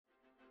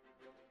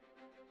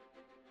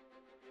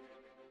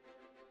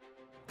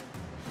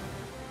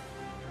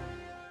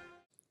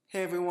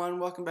Hey everyone,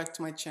 welcome back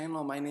to my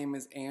channel. My name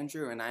is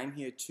Andrew and I'm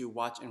here to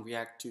watch and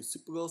react to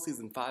Supergirl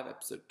Season 5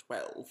 Episode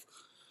 12.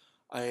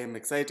 I am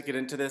excited to get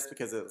into this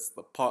because it's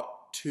the part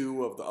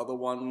 2 of the other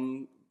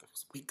one that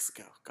was weeks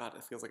ago. God,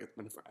 it feels like it's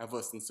been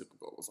forever since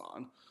Supergirl was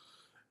on.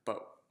 But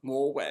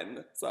more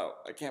Winn, so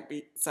I can't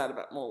be sad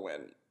about more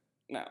Winn.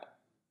 No,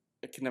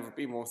 I can never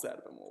be more sad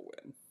about more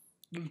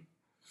Winn.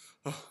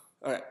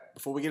 Alright,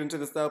 before we get into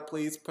this though,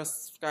 please press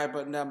the subscribe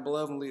button down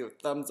below and leave a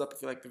thumbs up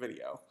if you like the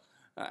video.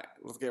 Alright,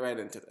 let's get right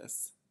into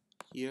this.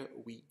 Here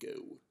we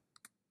go.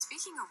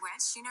 Speaking of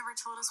which, you never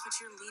told us what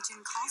your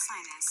Legion call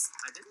sign is.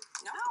 I didn't?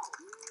 No.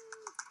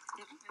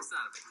 It's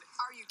not a big thing.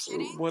 Are you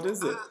kidding? What is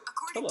it?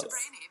 According Tell to us.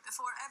 Brainy,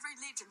 before every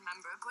Legion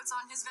member puts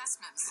on his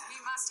vestments, he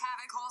must have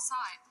a call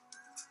sign.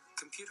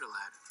 Computer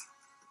lad.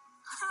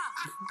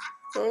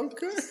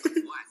 Okay.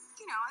 What?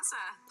 You know, it's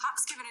a hop,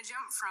 skip, and a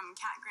jump from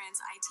Cat Grant's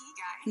IT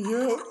guy.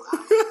 Yeah.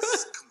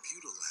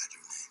 Computer lad,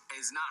 your name.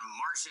 It's not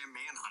Martian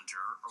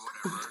Manhunter or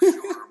whatever,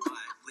 sure, but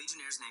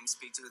Legionnaires' names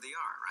speak to who they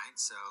are, right?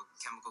 So,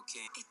 Chemical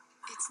King.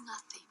 It's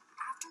nothing.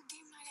 After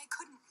game night, I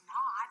couldn't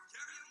not.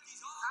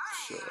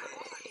 Hi. Sure.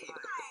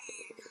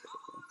 Hi.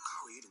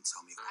 Carl, you didn't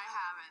tell me. I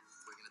haven't.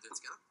 We're gonna do it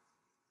together?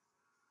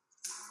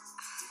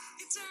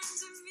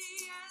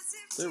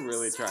 They're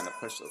really trying to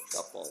push this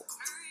couple.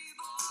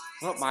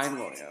 I don't mind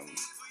William,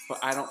 but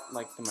I don't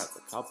like them as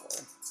a couple.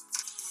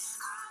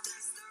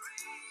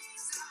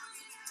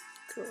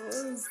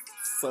 Cause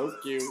so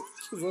cute.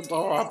 She's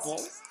adorable.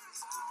 Never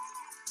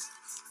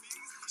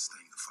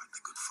staying to fight the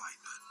good fight,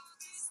 but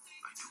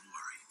I do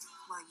worry.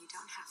 Well, you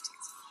don't have to.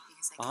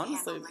 Because I can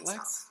Honestly, handle myself.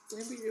 Lex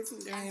really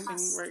isn't doing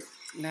anything right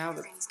now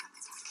that's Brainy's got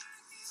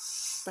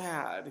my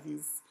back. bad.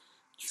 He's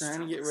trying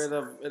to get rid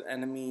of an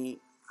enemy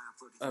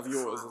of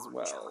yours as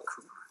well.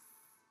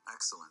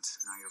 Excellent.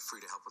 Now you're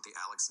free to help with the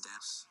Alex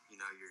dance. You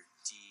know, your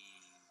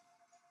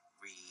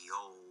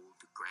old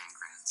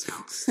grand-grand's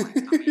house. Like,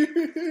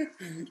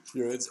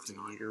 You're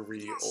very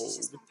Yeah, she's old.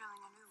 just been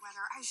feeling under the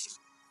weather. I should.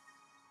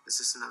 Is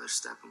this another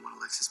step in one of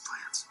Lex's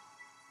plans?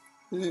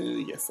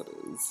 Yes, it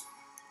is.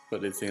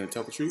 But is he gonna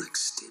tell the truth?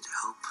 Lex did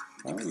help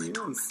manipulate yes.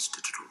 Torment's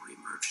digital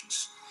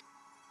reemergence.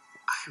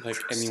 I have Like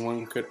trust.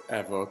 anyone could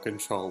ever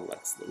control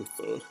Lex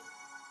Luthor.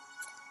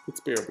 It's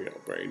be real,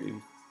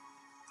 Brady.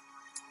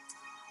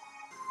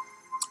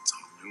 It's a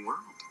whole new world.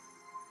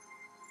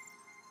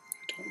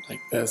 I don't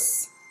like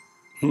this.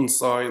 I'm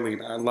sorry,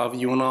 Lena. I love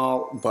you and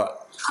all,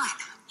 but Fine.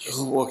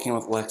 you working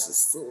with Lex is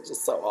still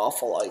just so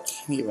awful. I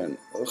can't even.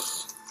 Ugh.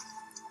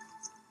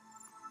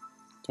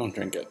 Don't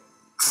drink it.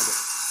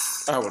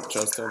 I would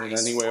trust him in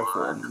any way or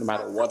form, no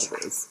matter what it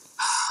is.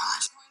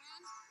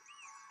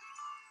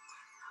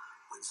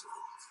 Winslow,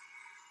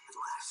 at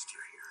last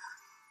you're here.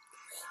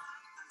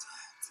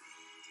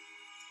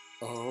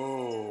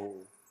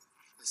 Oh.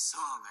 The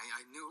song,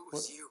 I knew it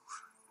was What? you.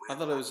 I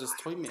thought it was just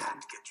Toy Man.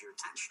 Had to get your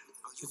attention.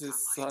 Oh, you It's got his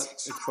my son.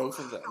 attention. It's both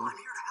of them. No, I'm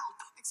here to help.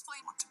 Explain.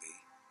 I want to be,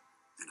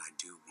 and I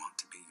do want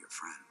to be your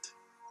friend.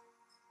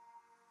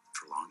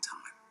 For a long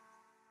time.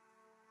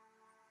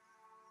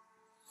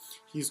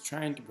 He's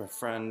trying to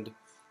befriend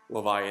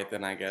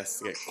Leviathan, I guess,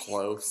 to get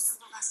close.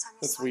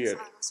 That's weird.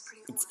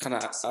 It's kind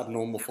of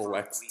abnormal for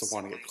Lex to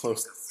want to get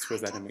close to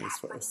his enemies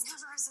first.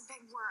 Never is a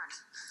big word.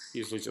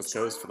 Usually just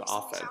goes for the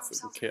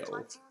offense and kill.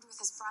 With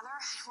his brother,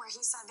 where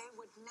he said they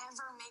would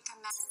never make a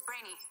mess.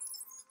 Brainy,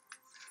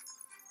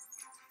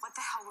 what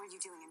the hell were you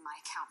doing in my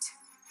account?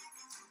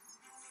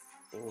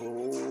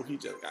 Oh, he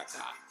just got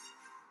caught.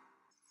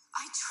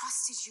 I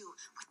trusted you.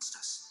 It's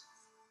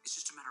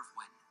just a matter of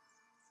when.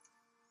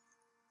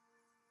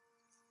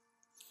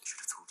 Should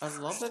have told you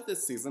I love first. that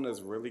this season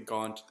has really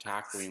gone to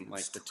tackling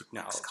like the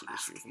technology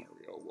issues in the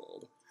real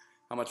world.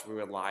 How much we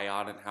rely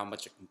on it, how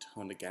much it can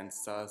turn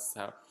against us,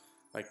 how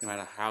like no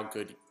matter how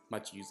good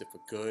much you use it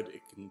for good,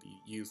 it can be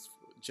used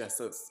for just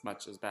as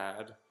much as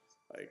bad.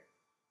 Like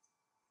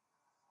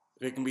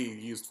it can be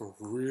used for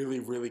really,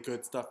 really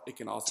good stuff. It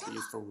can also be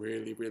used for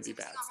really, really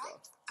bad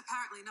stuff.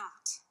 Apparently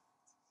not.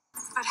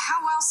 But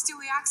how else do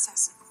we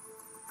access it?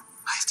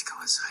 I have to go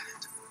inside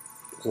it.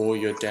 Or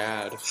your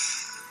dad.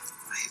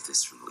 I have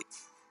this from Lee.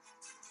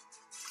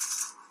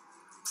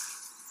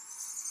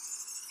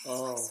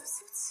 Oh.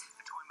 Exosuits?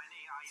 Torment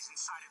AI is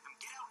inside of them.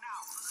 Get out now.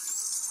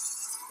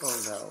 Oh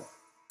no.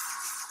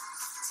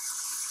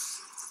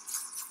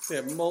 They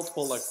have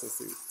multiple Lexus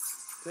suits.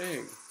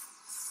 Dang.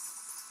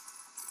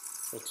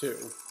 Or two.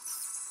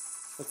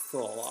 That's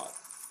still a lot.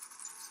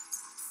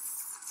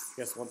 I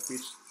guess one for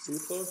each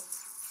suit though?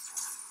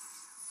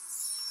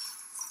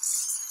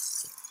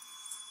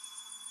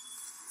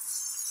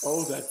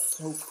 Oh, that's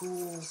so cool.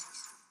 They're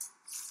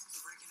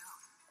breaking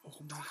out. Oh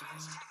my god.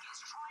 He's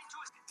trying to.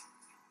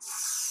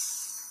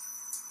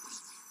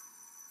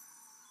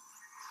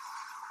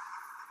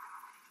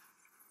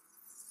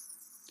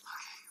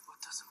 Okay, what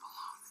doesn't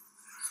belong?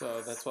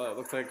 So that's what it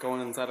looks like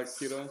going inside a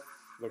computer.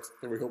 Looks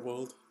like the real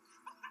world.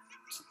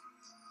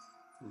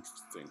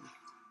 Interesting.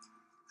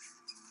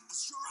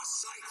 You're a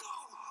psycho!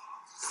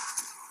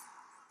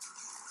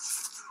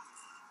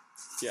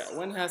 Yeah,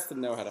 Winn has to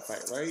know how to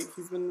fight, right?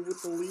 He's been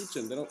with the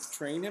Legion. They don't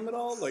train him at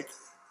all? Like,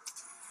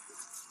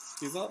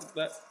 He's not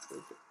that...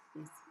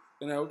 He's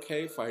an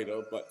okay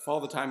fighter, but for all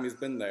the time he's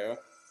been there,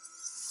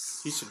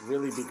 he should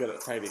really be good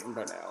at fighting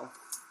by now.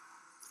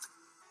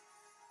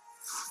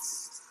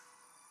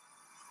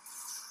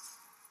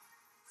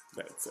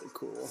 That's so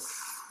cool.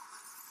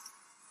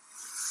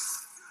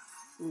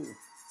 Ooh.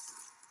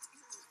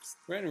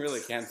 Winn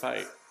really can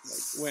fight.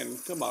 Like, Winn,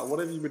 come on, what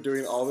have you been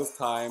doing all this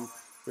time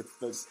with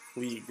the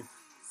league?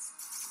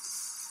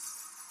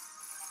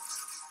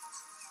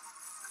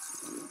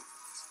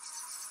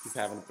 He's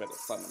having a bit of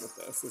fun with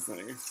this, isn't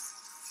he?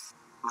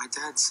 My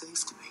dad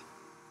saved me.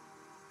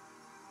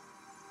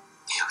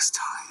 He was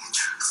telling the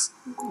truth.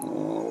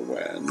 Oh,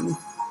 Winn.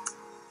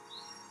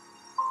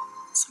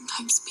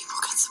 Sometimes people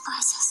can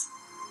surprise us.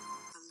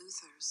 The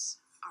Luthers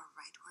are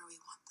right where we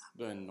want them.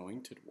 The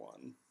Anointed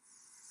One.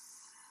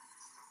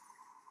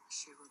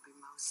 She will be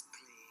most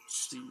pleased.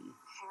 She.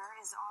 Here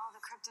is all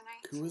the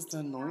kryptonite. Who is the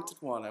Anointed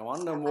One? I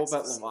want to know more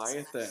about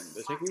Leviathan.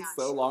 They're taking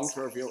so long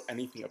to reveal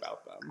anything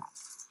about them.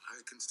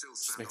 I can still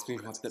Just send makes me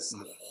all want minutes. that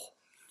more.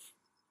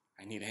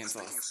 I need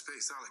answers. Speaking of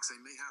space, Alex, they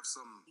may have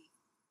some...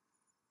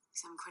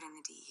 So I'm quitting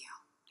the DEO.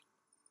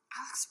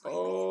 Alex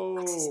Oh.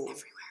 Lex is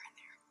everywhere in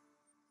there.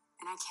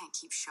 And I can't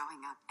keep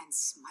showing up and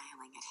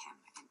smiling at him.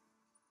 And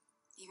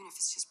even if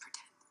it's just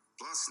pretend.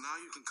 Plus, now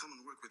you can come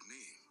and work with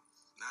me.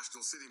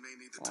 National City may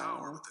need the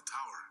tower, but the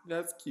tower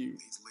That's cute.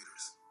 needs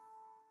leaders.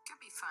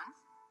 Could be fun.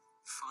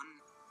 Fun.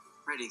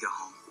 Ready to go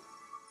home.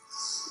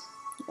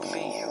 Oh,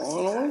 I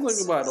don't want to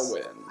think about a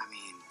win. I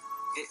mean,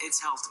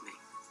 it's helped me.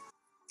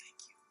 Thank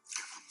you.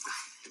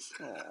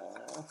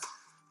 Aww.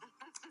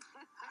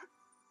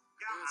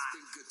 It's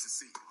been good to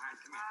see you. All right,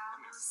 come here.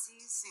 We'll see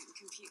you soon,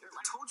 computer.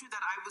 I told you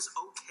that I was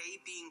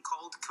okay being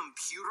called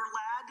computer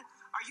lad.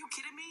 Are you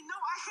kidding me? No,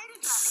 I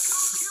hated that.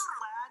 Computer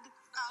lad.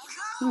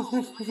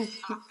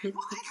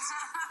 What?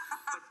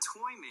 But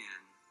Toy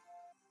Man.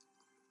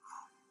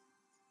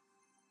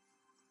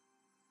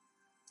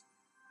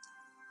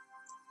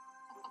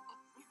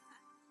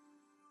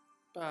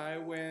 Bye,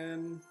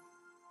 Winn.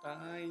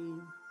 Bye.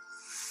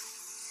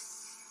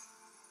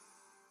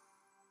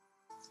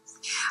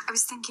 I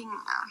was thinking,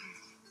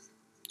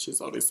 She's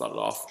already started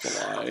off the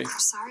lie. I'm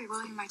sorry,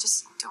 William, I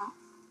just don't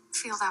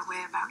feel that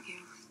way about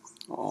you.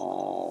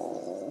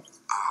 Oh.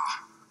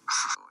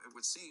 It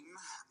would seem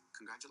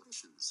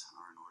congratulations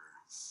are in order.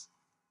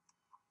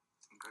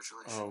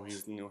 Congratulations. Oh,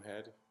 he's the new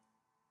head.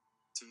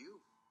 To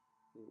you,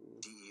 Ooh.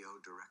 DEO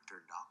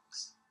Director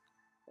Docs.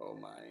 Oh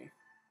my.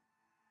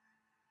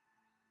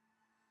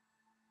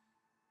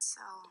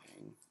 So,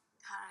 Dang.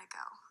 how did it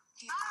go?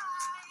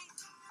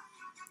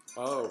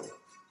 Oh.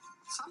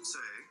 Some say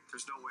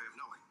there's no way of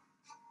knowing.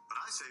 But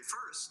I say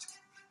first,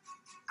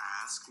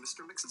 ask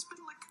Mr.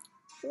 Mixon-Spitlick.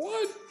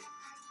 What?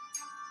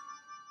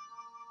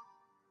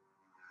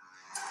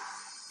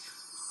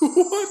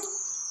 What?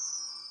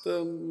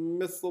 The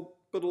Mr.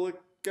 Spitlick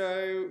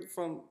guy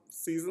from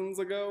seasons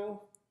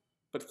ago?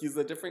 But he's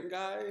a different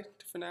guy?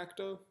 Different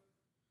actor? I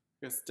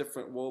guess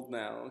different world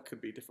now. It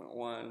could be a different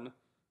one.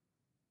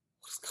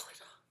 What's going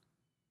on?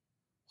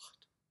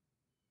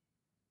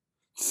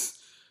 This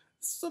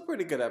is a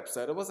pretty good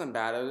episode. It wasn't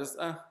bad. It was just,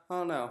 I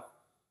don't know.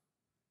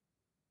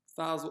 It's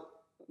not as,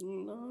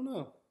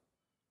 no.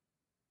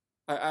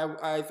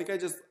 I think I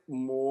just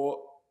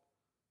want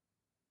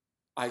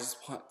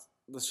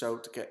the show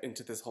to get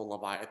into this whole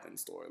Leviathan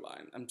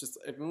storyline.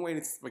 I've been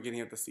waiting since the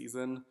beginning of the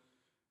season.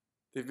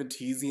 They've been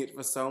teasing it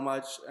for so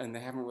much, and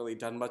they haven't really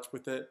done much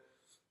with it.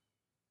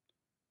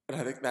 And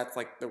I think that's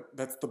like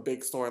that's the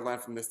big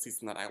storyline from this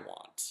season that I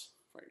want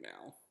right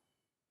now.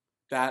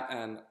 That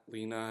and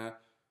Lena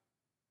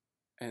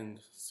and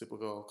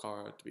Supergirl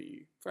Kara to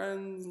be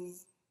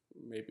friends,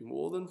 maybe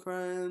more than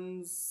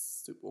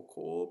friends,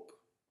 Supercorp.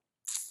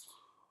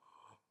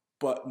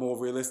 But more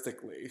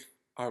realistically,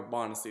 I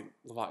want to see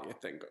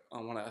Leviathan.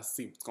 I want to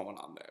see what's going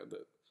on there.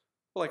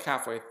 We're like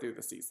halfway through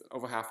the season,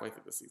 over halfway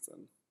through the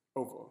season.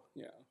 Over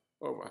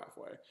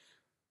halfway.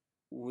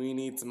 We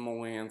need some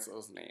more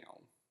answers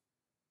now.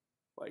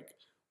 Like,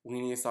 we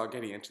need to start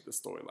getting into the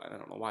storyline. I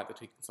don't know why they're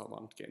taking so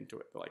long to get into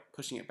it. They're like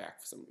pushing it back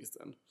for some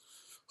reason.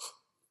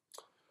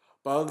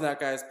 But other than that,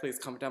 guys, please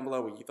comment down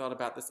below what you thought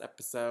about this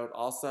episode.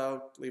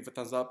 Also, leave a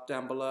thumbs up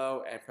down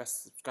below and press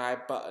the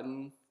subscribe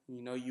button.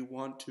 You know you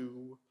want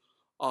to.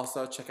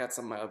 Also, check out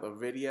some of my other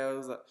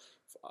videos.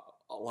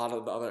 A lot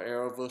of the other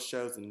Arrowverse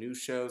shows and new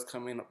shows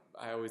coming.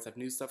 I always have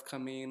new stuff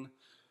coming.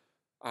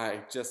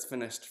 I just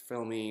finished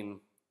filming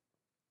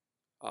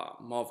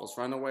Marvel's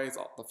Runaways,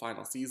 the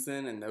final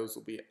season, and those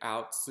will be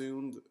out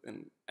soon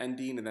and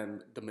ending. And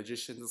then The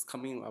Magicians is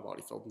coming. I've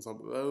already filmed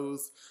some of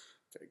those.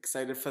 Very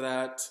excited for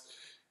that.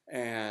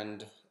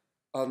 And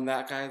other than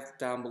that, guys,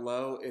 down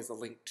below is a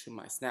link to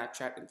my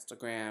Snapchat,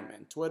 Instagram,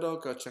 and Twitter.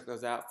 Go check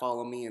those out.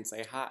 Follow me and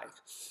say hi.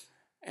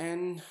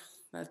 And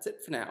that's it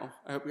for now.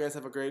 I hope you guys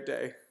have a great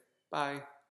day. Bye.